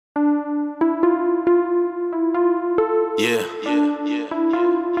Yeah, yeah, yeah,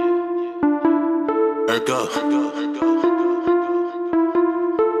 Urko.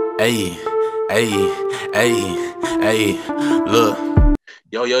 Hey, hey, look.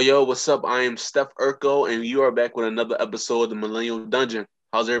 Yo, what's up? I am Steph Urko, and you are back with another episode of the Millennial Dungeon.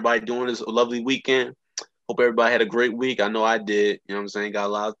 How's everybody doing this lovely weekend? Hope everybody had a great week. I know I did. You know what I'm saying? Got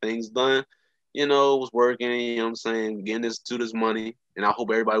a lot of things done. Was working, you know what I'm saying? Getting this money. And I hope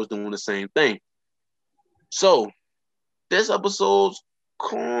everybody was doing the same thing. So, this episode's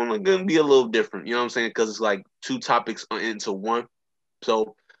kind of gonna be a little different. You know what I'm saying? Because it's like two topics into one.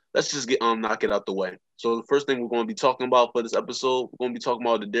 So let's just get knock it out the way. So the first thing we're going to be talking about for this episode, we're going to be talking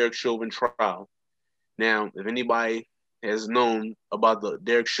about the Derek Chauvin trial. Now, if anybody has known about the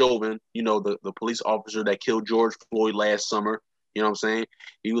Derek Chauvin, the police officer that killed George Floyd last summer, you know what I'm saying?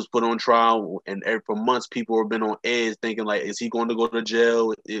 He was put on trial, and for months people have been on edge thinking, like, is he going to go to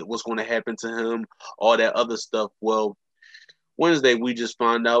jail? What's going to happen to him? All that other stuff. Well, Wednesday, we just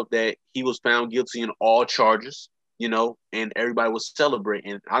found out that he was found guilty in all charges, and everybody was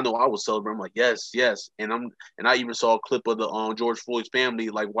celebrating. I know I was celebrating. I'm like, yes, yes. And I even saw a clip of the George Floyd's family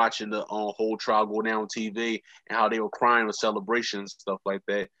like watching the whole trial go down on TV and how they were crying with celebration and stuff like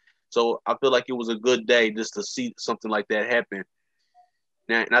that. So I feel like it was a good day just to see something like that happen.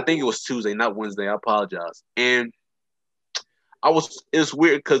 Now, and I think it was Tuesday, not Wednesday. I apologize. And it's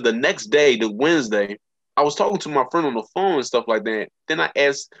weird because the next day, the Wednesday, I was talking to my friend on the phone and stuff like that. Then I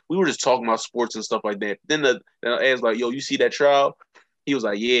asked, we were just talking about sports and stuff like that. Then I asked, like, yo, you see that trial? He was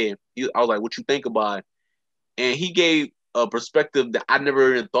like, yeah. I was like, what you think about it? And he gave a perspective that I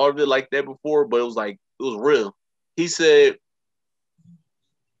never even thought of it like that before, but it was real. He said,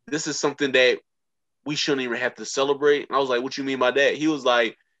 this is something that we shouldn't even have to celebrate. And I was like, what you mean by that? He was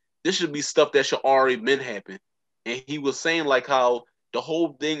like, this should be stuff that should already been happen. And he was saying like how the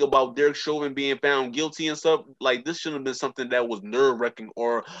whole thing about Derek Chauvin being found guilty and stuff, like this shouldn't have been something that was nerve wracking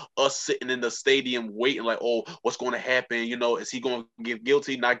or us sitting in the stadium waiting like, oh, what's going to happen? Is he going to get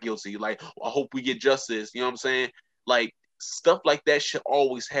guilty? Not guilty. Like, I hope we get justice. You know what I'm saying? Like, stuff like that should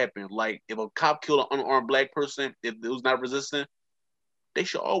always happen. Like, if a cop killed an unarmed black person, if it was not resistant, they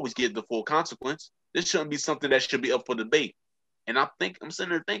should always get the full consequence. This shouldn't be something that should be up for debate. And I'm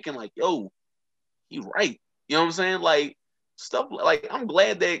sitting there thinking like, yo, he right. You know what I'm saying? Like stuff like I'm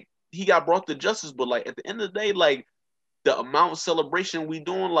glad that he got brought to justice, but like at the end of the day, like the amount of celebration we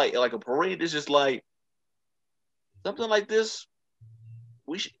doing, like a parade is just like something like this.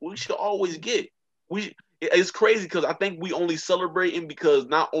 We should always get. It's crazy because I think we only celebrating because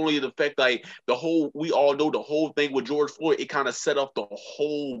not only the fact like we all know the whole thing with George Floyd, it kind of set up the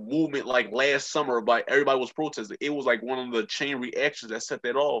whole movement like last summer by everybody was protesting. It was like one of the chain reactions that set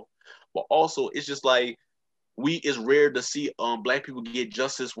that off. But also it's just like it's rare to see black people get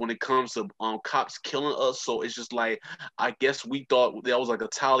justice when it comes to cops killing us. So it's just like I guess we thought that was like a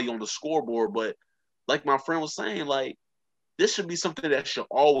tally on the scoreboard, but like my friend was saying, like this should be something that should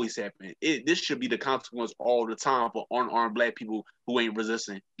always happen. This should be the consequence all the time for unarmed black people who ain't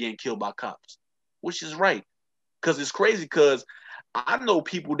resisting getting killed by cops, which is right. Because it's crazy. Because I know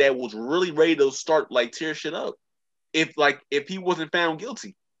people that was really ready to start like tear shit up if he wasn't found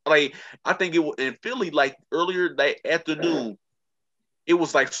guilty. Like I think it was in Philly like earlier that afternoon. It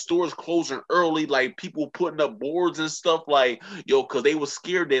was like stores closing early, like people putting up boards and stuff, like yo, because they were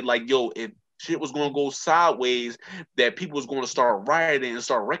scared that like yo, if shit was gonna go sideways, that people was gonna start rioting and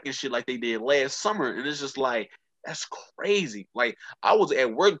start wrecking shit like they did last summer, and it's just like that's crazy. Like I was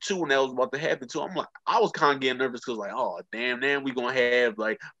at work too when that was about to happen too. I'm like, I was kind of getting nervous because like, oh damn, man, we gonna have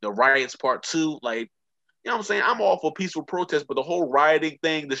like the riots part two, like. You know what I'm saying? I'm all for peaceful protest, but the whole rioting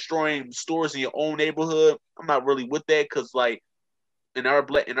thing, destroying stores in your own neighborhood, I'm not really with that because like in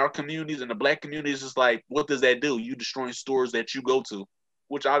our communities in the black communities, it's like, what does that do? You destroying stores that you go to,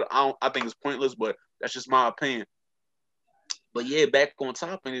 which I think is pointless, but that's just my opinion. But yeah, back on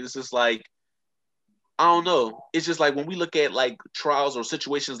top, and it's just like I don't know. It's just like when we look at like trials or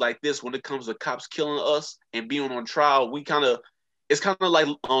situations like this, when it comes to cops killing us and being on trial, it's kind of like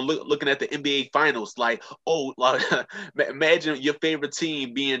looking at the NBA finals. Like, oh, like, imagine your favorite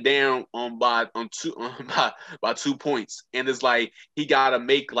team being down by 2 points, and it's like he gotta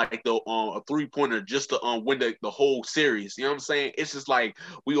make like the a 3-pointer just to win the whole series. You know what I'm saying? It's just like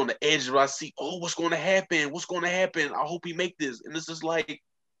we on the edge of our seat. Oh, what's going to happen? What's going to happen? I hope he make this. And it's just like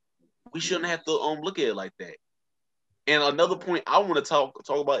we shouldn't have to look at it like that. And another point I want to talk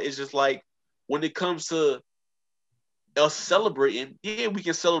about is just like when it comes to us celebrating, yeah, we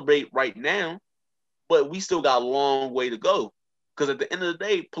can celebrate right now, but we still got a long way to go. Because at the end of the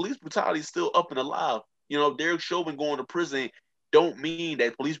day, police brutality is still up and alive. Derek Chauvin going to prison don't mean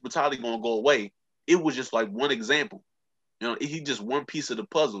that police brutality gonna go away. It was just like one example. You know, he's just one piece of the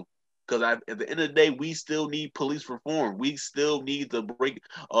puzzle. Because at the end of the day, we still need police reform. We still need to break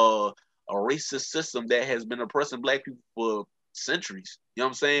a racist system that has been oppressing black people for centuries. You know what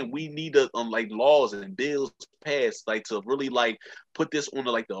I'm saying? We need to like laws and bills passed like to really like put this on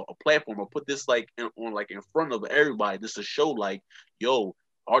a platform or put this like in front of everybody just to show like, yo,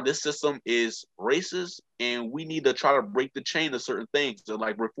 this system is racist and we need to try to break the chain of certain things to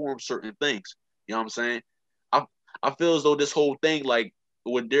like reform certain things. You know what I'm saying? I I feel as though this whole thing like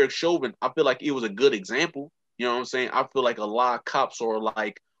with Derek Chauvin, I feel like it was a good example. You know what I'm saying? I feel like a lot of cops are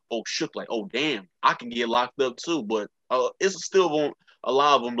like, oh shook, like, oh damn, I can get locked up too. But it's still going a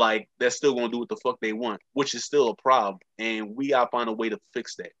lot of them like they're still gonna do what the fuck they want, which is still a problem. And we gotta find a way to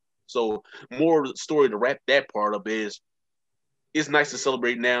fix that. So more story to wrap that part up is it's nice to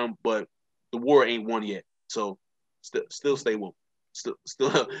celebrate now, but the war ain't won yet. So still stay woke.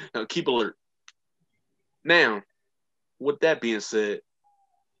 Still keep alert. Now, with that being said,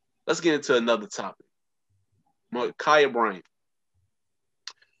 let's get into another topic. Ma'Khia Bryant.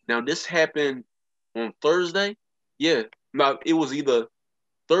 Now, this happened on Thursday. Yeah, now it was either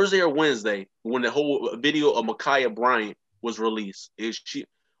Thursday or Wednesday when the whole video of Ma'Khia Bryant was released. Is she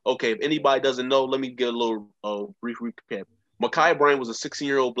okay? If anybody doesn't know, let me get a little brief recap. Ma'Khia Bryant was a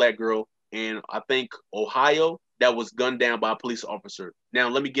 16-year-old black girl in I think Ohio that was gunned down by a police officer. Now,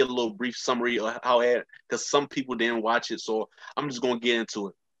 let me get a little brief summary of how it, because some people didn't watch it, so I'm just gonna get into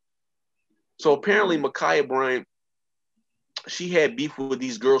it. So apparently, Ma'Khia Bryant, she had beef with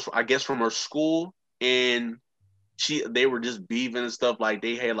these girls, I guess, from her school, and they were just beefing and stuff. Like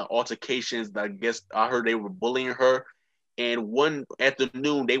they had like altercations. I guess I heard they were bullying her. And one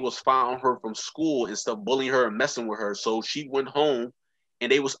afternoon, they was following her from school and stuff, bullying her and messing with her. So she went home,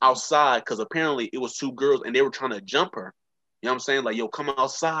 and they was outside because apparently it was two girls, and they were trying to jump her. You know what I'm saying? Like, yo, come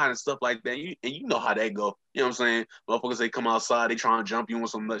outside and stuff like that. And you know how that go. You know what I'm saying? Motherfuckers, they come outside, they trying to jump you on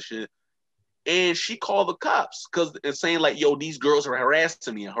some nut shit. And she called the cops because and saying like, yo, these girls are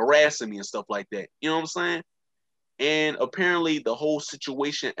harassing me and stuff like that. You know what I'm saying? And apparently the whole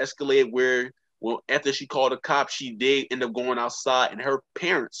situation escalated where, well, after she called the cops, she did end up going outside and her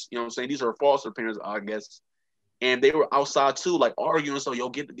parents, you know what I'm saying? These are her foster parents, I guess. And they were outside too, like arguing. So, yo,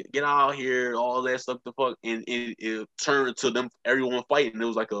 get out here, all that stuff, the fuck. And it turned to them, everyone fighting. It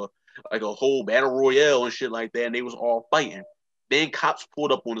was like a whole battle royale and shit like that. And they was all fighting. Then cops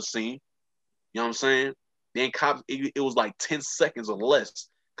pulled up on the scene. You know what I'm saying? Then cops, it was like 10 seconds or less.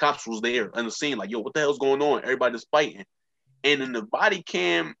 Cops was there on the scene, like, yo, what the hell's going on? Everybody's fighting. And in the body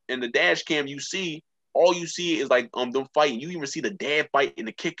cam and the dash cam, all you see is like them fighting. You even see the dad fighting,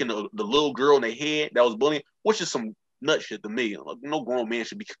 the kicking the little girl in the head that was bullying, which is some nut shit to me. Like, no grown man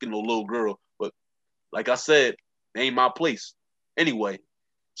should be kicking no little girl. But like I said, it ain't my place. Anyway,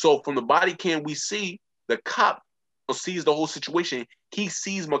 so from the body cam, we see the cop sees the whole situation. He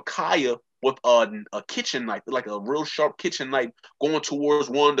sees Ma'Khia with a kitchen knife, like a real sharp kitchen knife, going towards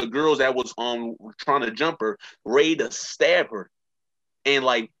one of the girls that was trying to jump her, ready to stab her. And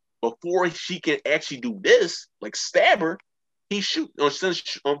like before she can actually do this, like stab her, he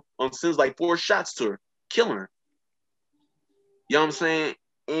sends like 4 shots to her, killing her. You know what I'm saying?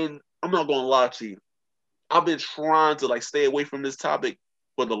 And I'm not gonna lie to you. I've been trying to like stay away from this topic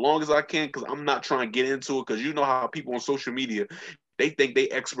for the longest I can because I'm not trying to get into it because you know how people on social media they think they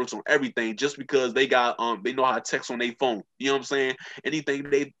experts on everything just because they know how to text on their phone. You know what I'm saying?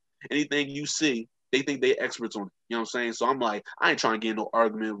 Anything you see, they think they experts on it. You know what I'm saying? So I'm like, I ain't trying to get in no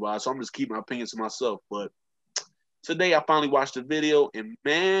argument about it, so I'm just keeping my opinions to myself. But today I finally watched the video and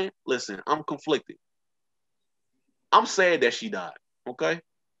man, listen, I'm conflicted. I'm sad that she died. Okay.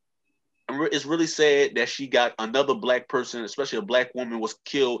 It's really sad that she got another black person, especially a black woman, was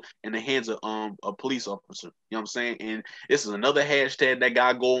killed in the hands of a police officer. You know what I'm saying? And this is another hashtag that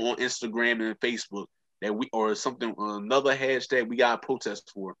got go on Instagram and Facebook that we or something another hashtag we got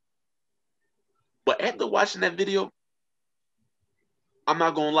protest for. But after watching that video, I'm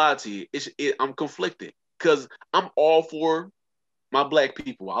not gonna lie to you. I'm conflicted because I'm all for my black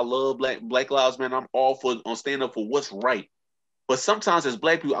people. I love Black Lives Matter. I'm all for on stand up for what's right. But sometimes as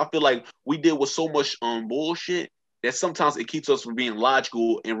black people, I feel like we deal with so much bullshit that sometimes it keeps us from being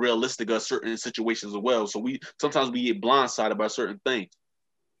logical and realistic of certain situations as well. So sometimes we get blindsided by certain things.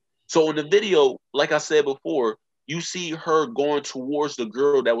 So in the video, like I said before, you see her going towards the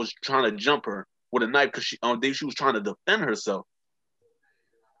girl that was trying to jump her with a knife because she was trying to defend herself.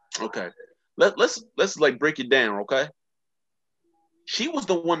 Okay. Let's like break it down, okay? She was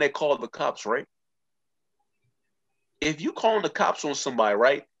the one that called the cops, right? If you calling the cops on somebody,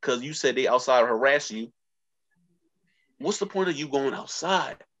 right? Because you said they outside harassing you, what's the point of you going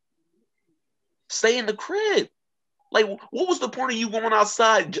outside? Stay in the crib. Like, what was the point of you going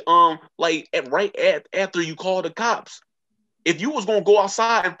outside, after you call the cops? If you was gonna go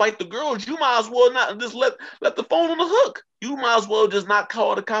outside and fight the girls, you might as well not just let the phone on the hook. You might as well just not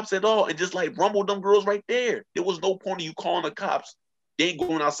call the cops at all and just like rumble them girls right there. There was no point of you calling the cops. They ain't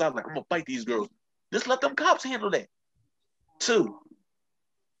going outside like I'm gonna fight these girls. Just let them cops handle that. Two,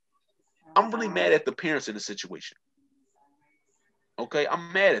 I'm really mad at the parents in the situation. Okay,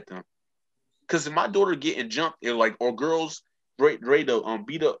 I'm mad at them because if my daughter getting jumped or girls ready to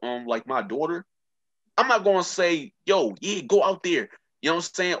beat up like my daughter, I'm not gonna say, yo, yeah, go out there. You know what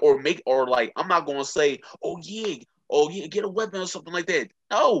I'm saying? I'm not gonna say, oh yeah, get a weapon or something like that.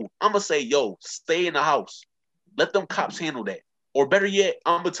 No, I'm gonna say, yo, stay in the house. Let them cops handle that. Or better yet,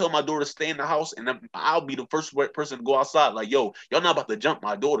 I'm gonna tell my daughter to stay in the house, and I'll be the first person to go outside. Like, yo, y'all not about to jump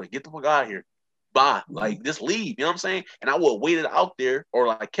my daughter. Get the fuck out of here. Bye. Like, just leave. You know what I'm saying? And I would have waited out there, or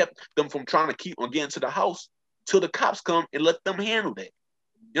like kept them from trying to keep on getting to the house till the cops come and let them handle that.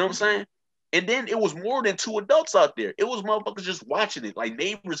 You know what I'm saying? And then it was more than two adults out there. It was motherfuckers just watching it, like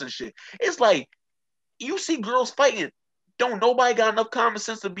neighbors and shit. It's like you see girls fighting. Don't nobody got enough common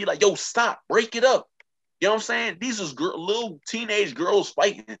sense to be like, yo, stop, break it up. You know what I'm saying? These is little teenage girls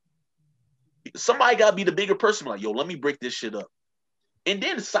fighting. Somebody gotta be the bigger person, like, yo, let me break this shit up. And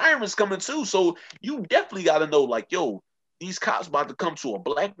then the sirens coming too. So you definitely gotta know, like, yo, these cops about to come to a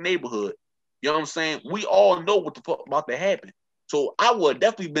black neighborhood. You know what I'm saying? We all know what the fuck about to happen. So I would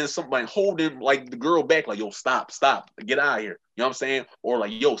definitely been somebody holding like the girl back, like, yo, stop, get out of here. You know what I'm saying? Or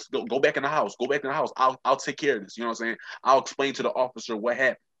like, yo, go back in the house, go back in the house. I'll take care of this. You know what I'm saying? I'll explain to the officer what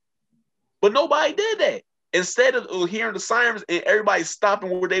happened. But nobody did that. Instead of hearing the sirens and everybody stopping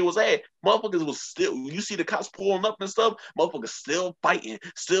where they was at, motherfuckers was still, you see the cops pulling up and stuff, motherfuckers still fighting,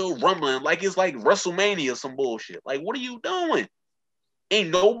 still rumbling, like it's like WrestleMania, some bullshit. Like, what are you doing?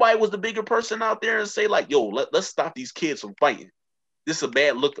 Ain't nobody was the bigger person out there and say like, yo, let's stop these kids from fighting. This is a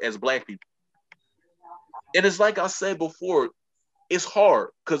bad look as black people. And it's like I said before, it's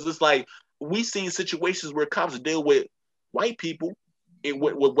hard because it's like we seen situations where cops deal with white people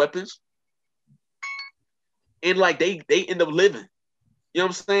with weapons, and like they end up living. You know what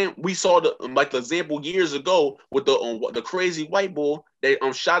I'm saying? We saw the example years ago with the crazy white boy that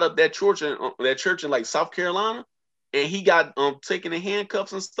shot up that church in like South Carolina, and he got taken in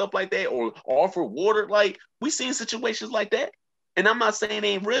handcuffs and stuff like that, or offered water. Like, we seen situations like that, and I'm not saying they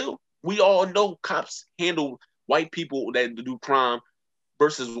ain't real. We all know cops handle white people that do crime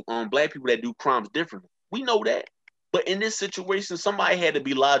versus black people that do crimes differently. We know that. But in this situation, somebody had to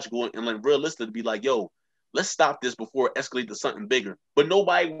be logical and like realistic to be like, yo, let's stop this before it escalates to something bigger. But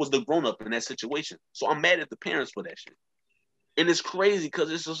nobody was the grown up in that situation. So I'm mad at the parents for that shit. And it's crazy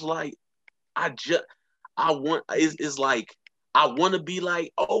because it's just like, it's like, I want to be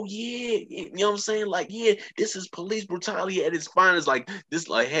like, oh yeah, you know what I'm saying? Like, yeah, this is police brutality at its finest. Like this,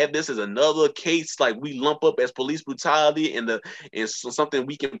 like have this as another case, like we lump up as police brutality and something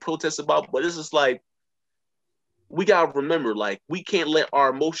we can protest about. But it's just like, we gotta remember, like, we can't let our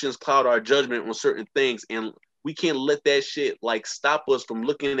emotions cloud our judgment on certain things, and we can't let that shit like stop us from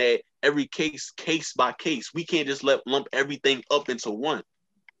looking at every case by case. We can't just lump everything up into one.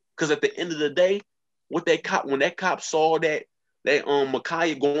 Because at the end of the day, when that cop saw that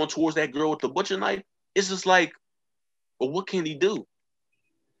Micaiah going towards that girl with the butcher knife, it's just like, well, what can he do?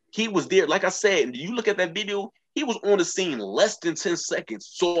 He was there, like I said. You look at that video, he was on the scene less than 10 seconds.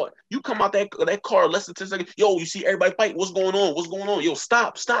 So you come out that car less than 10 seconds. Yo, you see everybody fight. What's going on? What's going on? Yo,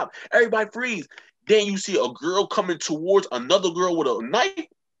 stop. Everybody freeze. Then you see a girl coming towards another girl with a knife.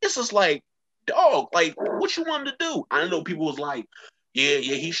 It's just like, dog, like, what you wanted to do? I know people was like, yeah,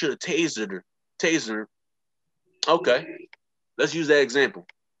 he should have tasered her. Okay, let's use that example.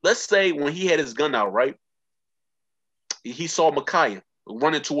 Let's say when he had his gun out, right? He saw Micaiah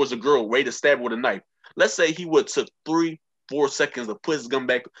running towards a girl, ready to stab her with a knife. Let's say he would took 3-4 seconds to put his gun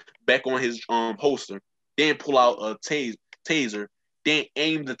back on his holster, then pull out a taser, then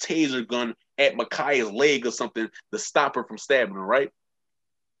aim the taser gun at Micaiah's leg or something to stop her from stabbing her, right?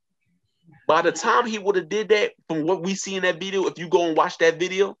 By the time he would have did that, from what we see in that video, if you go and watch that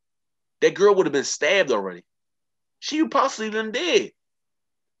video, that girl would have been stabbed already. She possibly been dead.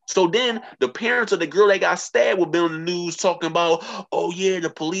 So then the parents of the girl that got stabbed would be on the news talking about, oh yeah, the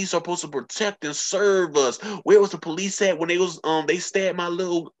police are supposed to protect and serve us. Where was the police at when they stabbed my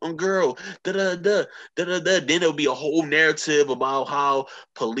little girl? Da da da da da da. Then there'll be a whole narrative about how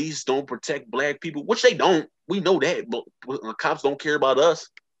police don't protect black people, which they don't. We know that, but cops don't care about us.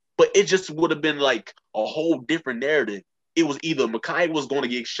 But it just would have been like a whole different narrative. It was either Micaiah was going to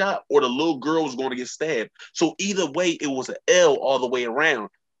get shot or the little girl was going to get stabbed. So either way, it was an L all the way around.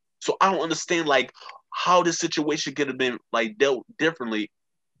 So I don't understand, like, how this situation could have been like dealt differently.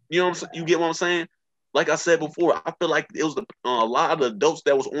 You know what I'm saying? You get what I'm saying? Like I said before, I feel like it was a lot of the adults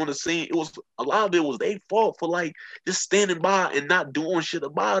that was on the scene. It was a lot of it was their fault for like just standing by and not doing shit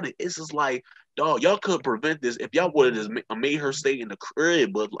about it. It's just like, dog, y'all could prevent this if y'all would have just made her stay in the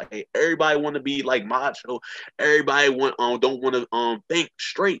crib. But like everybody want to be like macho, everybody don't want to think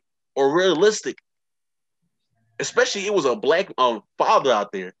straight or realistic. Especially it was a black father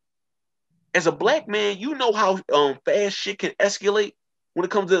out there. As a black man, you know how fast shit can escalate when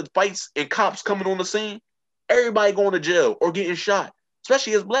it comes to fights and cops coming on the scene. Everybody going to jail or getting shot,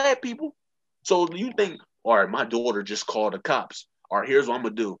 especially as black people. So you think, all right, my daughter just called the cops. All right, here's what I'm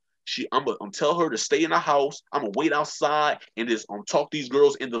gonna do. I'm gonna tell her to stay in the house. I'm gonna wait outside and just talk these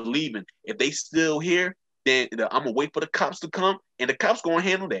girls into leaving. If they still here, then I'm gonna wait for the cops to come, and the cops gonna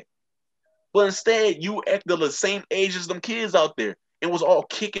handle that. But instead, you acted the same age as them kids out there. It was all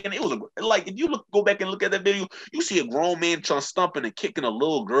kicking. It was like if you go back and look at that video, you see a grown man trying stumping and kicking a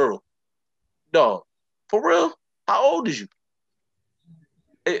little girl. Dog, for real? How old is you?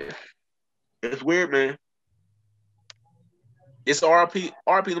 It's weird, man. It's RP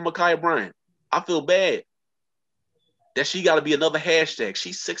to Ma'Khia Bryant. I feel bad that she got to be another hashtag.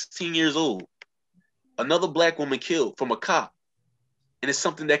 She's 16 years old. Another black woman killed from a cop, and it's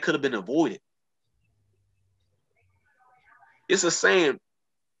something that could have been avoided. It's a saying.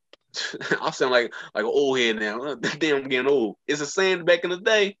 I sound like an old head now. Damn, I'm getting old. It's a saying back in the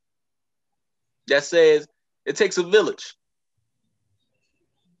day that says it takes a village.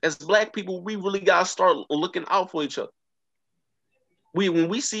 As black people, we really gotta start looking out for each other. When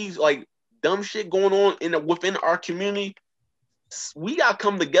we see like dumb shit going on within our community, we gotta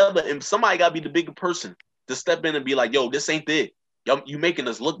come together and somebody gotta be the bigger person to step in and be like, yo, this ain't it. Yo, you making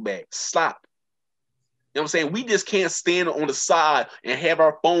us look bad. Stop. You know what I'm saying? We just can't stand on the side and have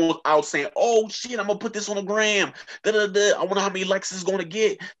our phones out saying, oh shit, I'm gonna put this on the gram. Da-da-da. I wonder how many likes it's gonna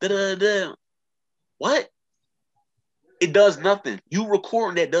get. Da-da-da. What? It does nothing. You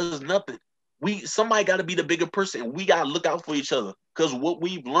recording that does nothing. Somebody gotta be the bigger person. We gotta look out for each other. Because what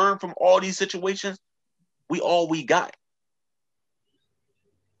we've learned from all these situations, we got.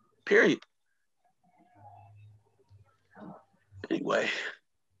 Period. Anyway.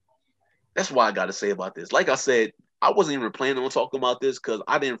 That's what I got to say about this. Like I said, I wasn't even planning on talking about this because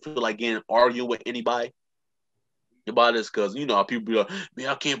I didn't feel like arguing with anybody about this because you know how people be like, man,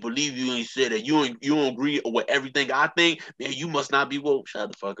 I can't believe you ain't said that. You don't agree with everything I think. Man, you must not be woke.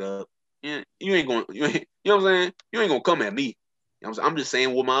 Shut the fuck up. Yeah, you ain't going. You know what I'm saying? You ain't gonna come at me. You know what I'm saying? I'm just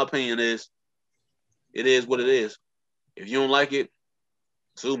saying what my opinion is. It is what it is. If you don't like it,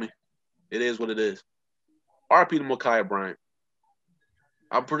 sue me. It is what it is. RP to Ma'Khia Bryant.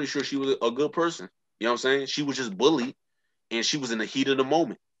 I'm pretty sure she was a good person. You know what I'm saying? She was just bullied and she was in the heat of the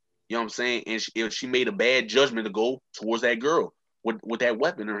moment. You know what I'm saying? And she made a bad judgment to go towards that girl with that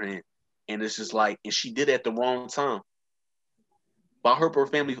weapon in her hand. And it's just like, and she did it at the wrong time. But I hope her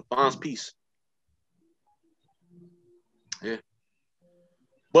family finds peace. Yeah.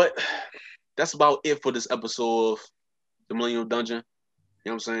 But that's about it for this episode of The Millennial Dungeon.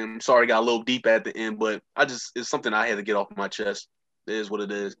 You know what I'm saying? I'm sorry I got a little deep at the end, but it's something I had to get off my chest. It is what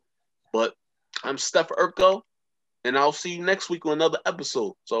it is. But I'm Steph Urko, and I'll see you next week on another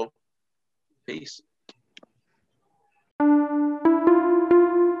episode. So, peace.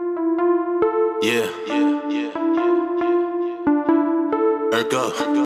 Yeah. Urko.